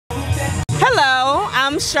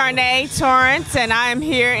I'm Sharnae Torrance, and I am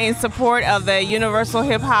here in support of the Universal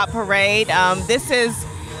Hip Hop Parade. This is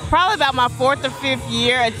probably about my 4th or 5th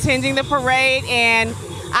year attending the parade, and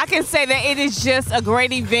I can say that it is just a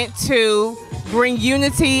great event to bring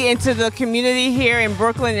unity into the community here in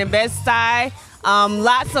Brooklyn and Bed-Stuy.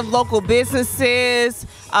 Lots of local businesses,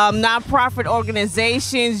 nonprofit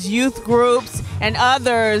organizations, youth groups, and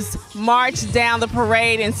others march down the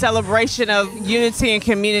parade in celebration of unity and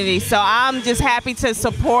community. So I'm just happy to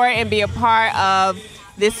support and be a part of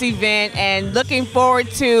this event, and looking forward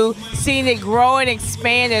to seeing it grow and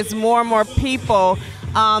expand as more and more people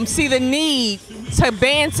see the need to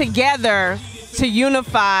band together, to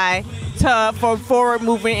unify, for forward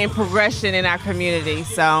movement and progression in our community.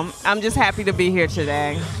 So I'm just happy to be here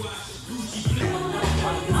today.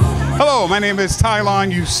 Hello, my name is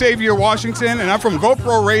Tylon Xavier Washington, and I'm from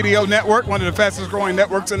GoPro Radio Network, one of the fastest growing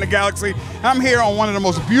networks in the galaxy. I'm here on one of the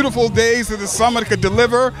most beautiful days of the summer that could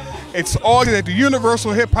deliver. It's all at the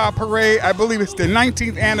Universal Hip Hop Parade. I believe it's the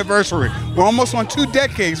 19th anniversary. We're almost on 2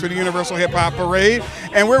 decades for the Universal Hip Hop Parade,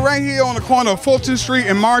 and we're right here on the corner of Fulton Street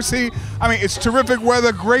and Marcy. I mean, it's terrific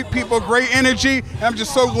weather, great people, great energy, and I'm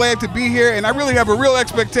just so glad to be here, and I really have a real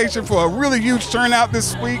expectation for a really huge turnout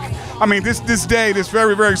this week. I mean, this day, this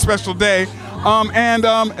very, very special day.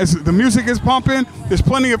 As the music is pumping, there's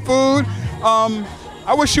plenty of food.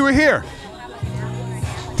 I wish you were here.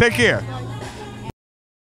 Take care.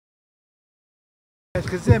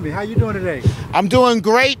 Kazembe, how you doing today? I'm doing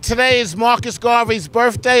great. Today is Marcus Garvey's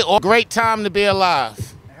birthday. Great time to be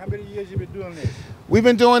alive. And how many years you been doing this? We've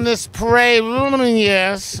been doing this parade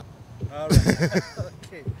years. All right.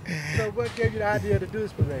 Okay. So what gave you the idea to do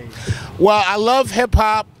this parade? Well, I love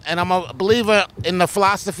hip-hop, and I'm a believer in the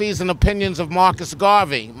philosophies and opinions of Marcus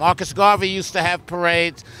Garvey. Marcus Garvey used to have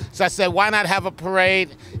parades, so I said, why not have a parade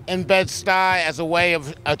in Bed-Stuy as a way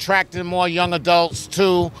of attracting more young adults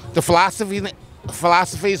to the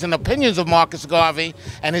philosophies and opinions of Marcus Garvey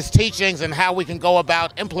and his teachings, and how we can go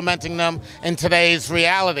about implementing them in today's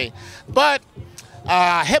reality. But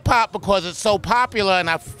hip-hop, because it's so popular, and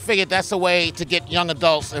I figured that's a way to get young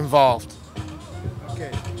adults involved.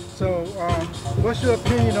 Okay, so what's your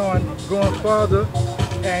opinion on going further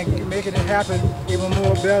and making it happen even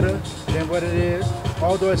more better than what it is?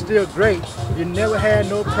 Although it's still great, you never had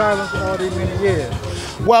no problems all these many years.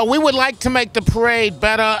 Well, we would like to make the parade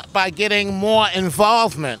better by getting more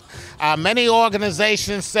involvement. Many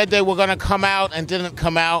organizations said they were going to come out and didn't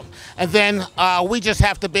come out, and then we just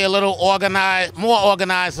have to be a little organized, more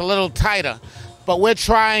organized, a little tighter. But we're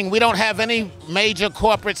trying. We don't have any major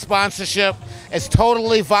corporate sponsorship. It's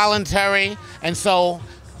totally voluntary, and so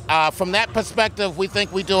from that perspective, we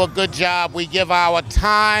think we do a good job. We give our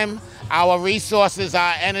time, our resources,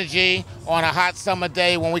 our energy on a hot summer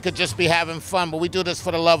day when we could just be having fun, but we do this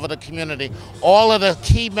for the love of the community. All of the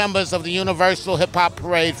key members of the Universal Hip Hop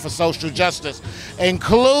Parade for Social Justice,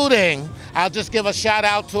 including, I'll just give a shout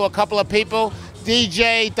out to a couple of people,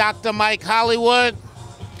 DJ Dr. Mike Hollywood.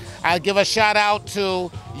 I'll give a shout out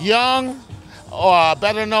to Young, or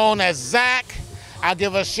better known as Zach. I'll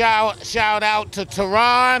give a shout out to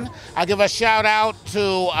Tehran. I'll give a shout out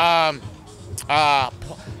to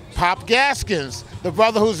Pop Gaskins, the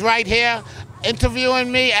brother who's right here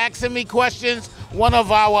interviewing me, asking me questions. One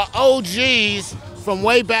of our OGs from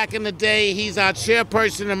way back in the day. He's our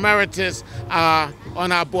chairperson emeritus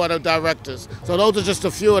on our board of directors. So those are just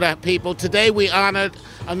a few of the people. Today we honored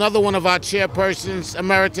another one of our chairpersons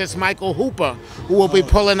emeritus, Michael Hooper, who will be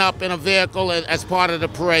pulling up in a vehicle as part of the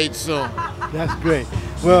parade soon. That's great.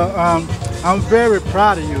 Well, I'm very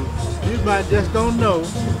proud of you. You might just don't know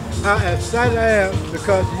how excited I am,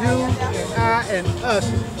 because you and I and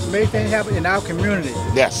us make things happen in our community.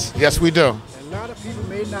 Yes, yes we do. A lot of people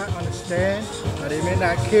may not understand, or they may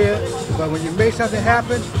not care, but when you make something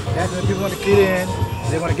happen, that's when people want to get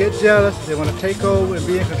in, they want to get jealous, they want to take over and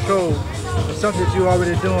be in control of something that you're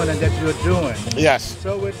already doing and that you're doing. Yes.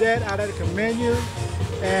 So with that, I'd like to commend you,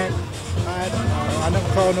 and I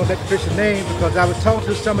never call no official name, because I was talking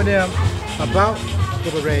to some of them about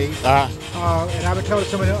the parade, and I've been telling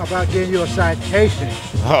some of them about getting you a citation.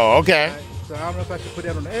 Oh, okay. So I don't know if I should put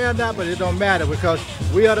that on the air or not, but it don't matter, because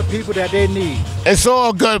we are the people that they need. It's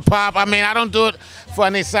all good, Pop. I mean, I don't do it for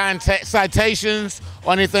any citations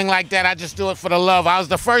or anything like that. I just do it for the love. I was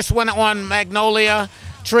the first one on Magnolia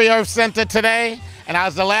Tree Earth Center today, and I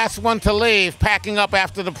was the last one to leave, packing up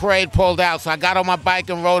after the parade pulled out. So I got on my bike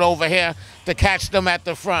and rode over here to catch them at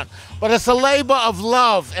the front. But it's a labor of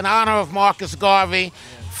love in honor of Marcus Garvey,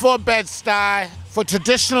 for Bed-Stuy, for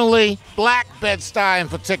traditionally black Bed-Stuy in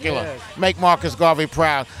particular. Yes. Make Marcus Garvey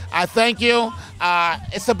proud. I thank you.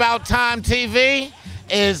 It's About Time TV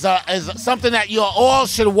is something that you all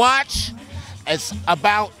should watch. It's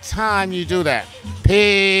about time you do that.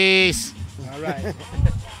 Peace. All right.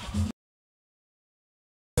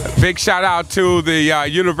 Big shout out to the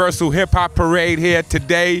Universal Hip Hop Parade here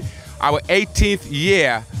today, our 18th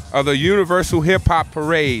year of the Universal Hip Hop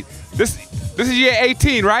Parade. This is year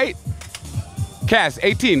 18, right? Cass,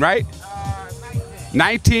 18, right?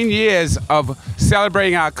 19 years of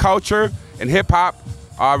celebrating our culture and hip hop,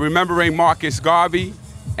 remembering Marcus Garvey.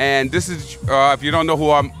 And this is, if you don't know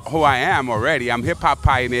who I am already, I'm hip hop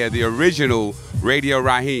pioneer, the original Radio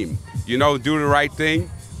Raheem. You know, Do the Right Thing.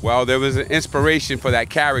 Well, there was an inspiration for that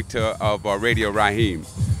character of Radio Raheem.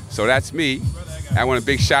 So that's me. I want a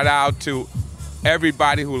big shout out to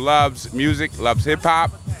everybody who loves music, loves hip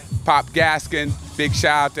hop. Pop Gaskin, big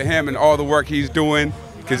shout out to him and all the work he's doing.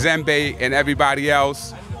 Kazembe and everybody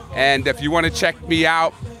else. And if you want to check me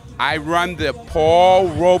out, I run the Paul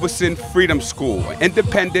Robeson Freedom School, an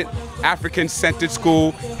independent African-centered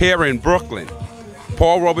school here in Brooklyn.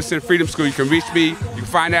 Paul Robeson Freedom School, you can reach me, you can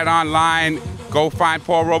find that online. Go find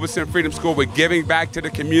Paul Robeson Freedom School. We're giving back to the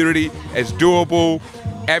community. It's doable.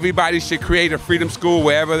 Everybody should create a freedom school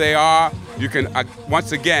wherever they are. You can,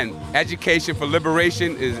 once again, education for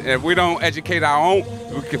liberation is, if we don't educate our own,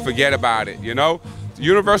 we can forget about it, you know?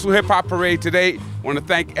 Universal Hip Hop Parade today. I want to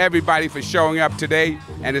thank everybody for showing up today.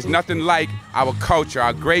 And it's nothing like our culture,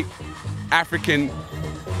 our great African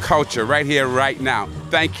culture right here, right now.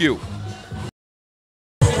 Thank you.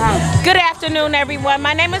 Good afternoon, everyone.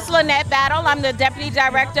 My name is Lynette Battle. I'm the Deputy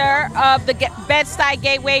Director of the Bed-Stuy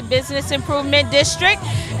Gateway Business Improvement District,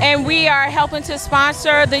 and we are helping to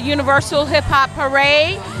sponsor the Universal Hip Hop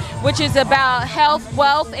Parade, which is about health,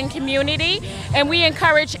 wealth, and community. And we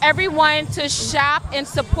encourage everyone to shop and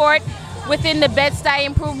support within the Bed-Stuy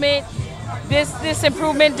Improvement Business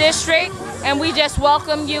Improvement District. And we just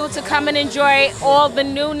welcome you to come and enjoy all the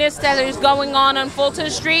newness that is going on Fulton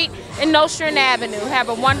Street and Nostrand Avenue. Have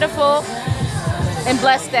a wonderful and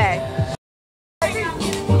blessed day.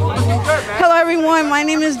 Hello everyone, my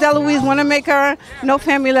name is Delouise Wanamaker, No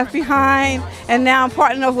Family Left Behind, and now I'm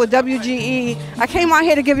partnered up with WGE. I came out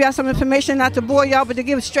here to give y'all some information, not to bore y'all, but to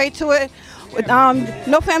give straight to it. With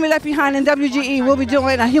No Family Left Behind and WGE, we'll be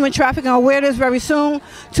doing a human trafficking awareness very soon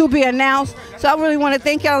to be announced. So I really want to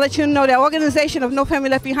thank y'all, let you know that organization of No Family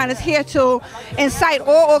Left Behind is here to incite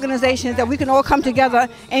all organizations that we can all come together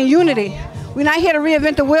in unity. We're not here to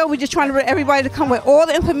reinvent the wheel, we're just trying to get everybody to come with all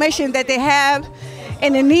the information that they have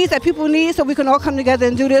and the needs that people need so we can all come together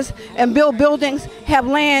and do this and build buildings, have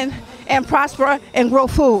land, and prosper and grow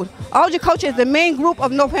food. Culture is the main group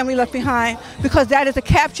of No Family Left Behind because that is a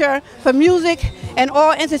capture for music and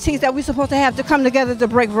all entities that we're supposed to have to come together to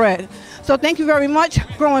break bread. So thank you very much.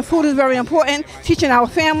 Growing food is very important, teaching our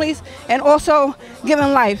families, and also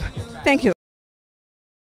giving life. Thank you.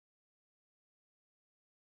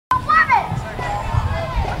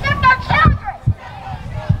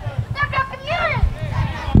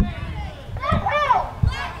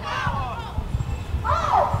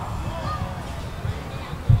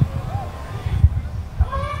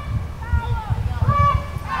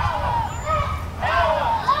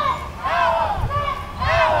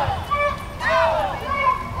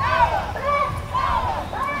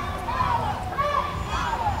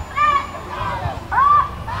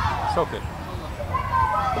 It's okay.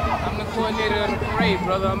 I'm the coordinator of the parade,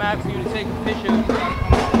 brother. I'm asking you to take a picture. Okay.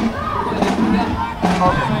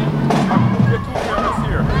 Get two cameras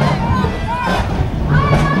here.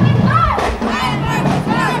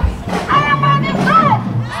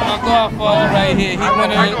 My godfather right here. He's one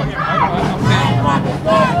of the... He's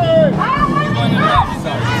one of the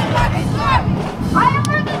officers.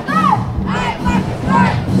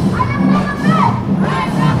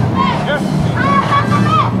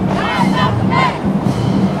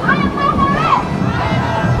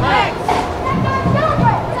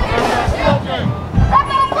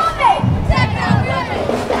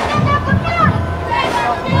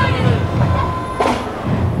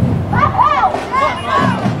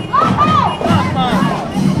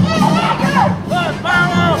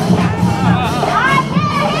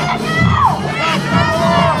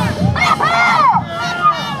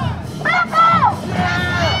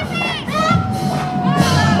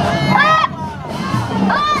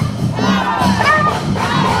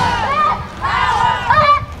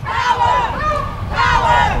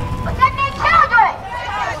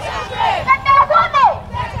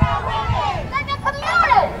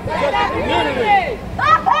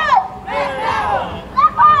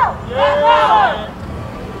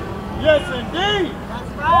 Yes, indeed. That's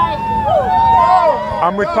right.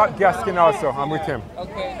 I'm with Pat Gaskin also. I'm with him.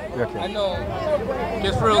 Okay. Okay. I know.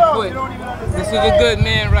 Just real quick. This is a good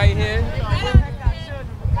man right here.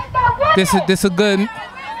 This a good.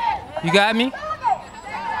 You got me?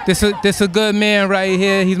 This a good man right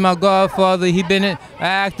here. He's my godfather. He been an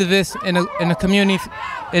activist in the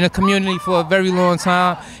community for a very long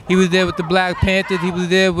time. He was there with the Black Panthers. He was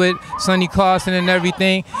there with Sonny Carson and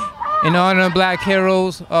everything. In honor of Black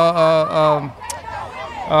heroes,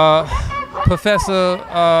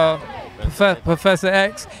 Professor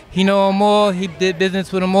X. He know them all. He did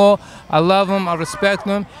business with them all. I love him. I respect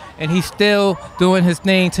him, and he's still doing his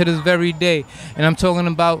thing to this very day. And I'm talking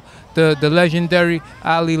about the legendary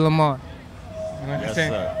Ali Lamar. You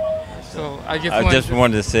understand? Yes, sir. So I just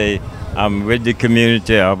wanted to say I'm with the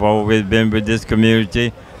community. I've always been with this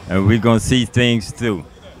community, and we're gonna see things through.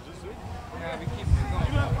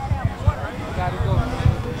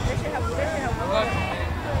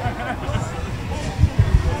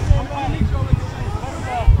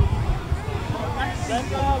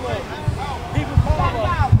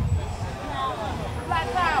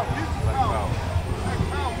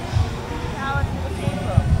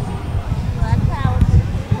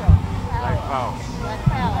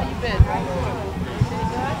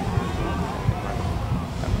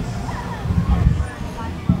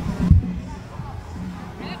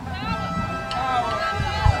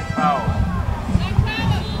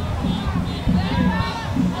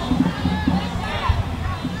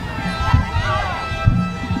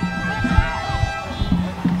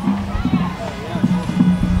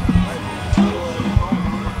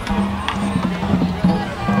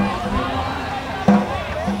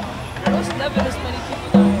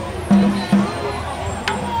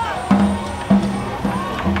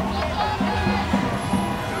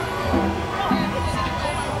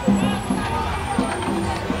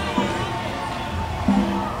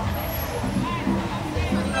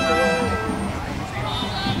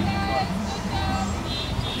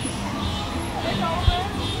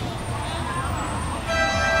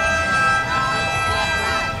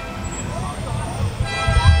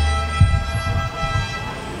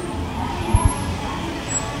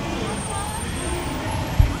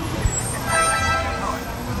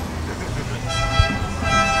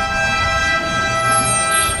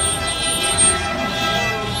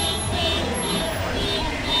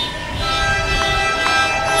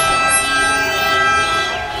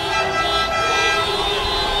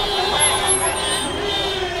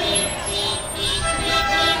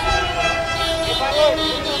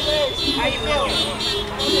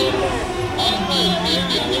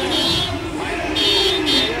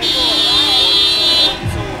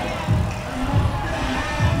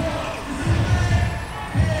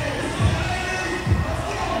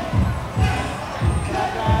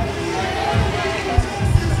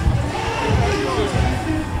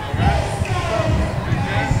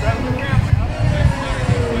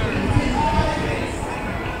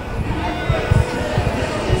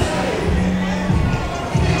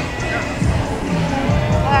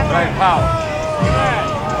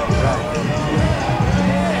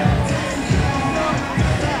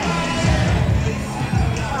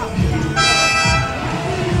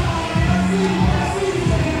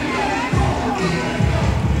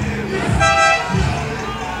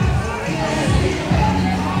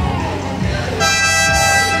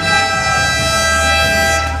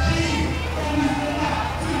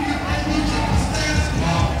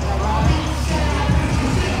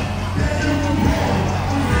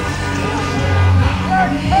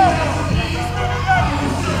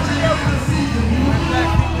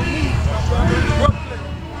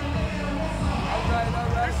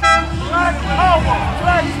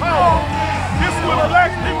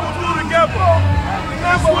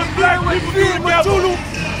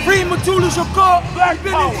 He's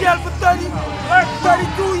been in jail for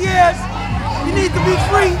 32 years. He needs to be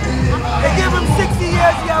free. They give him 60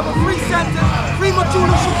 years. He have a free sentence. Free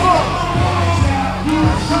Matula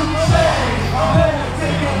Shakur.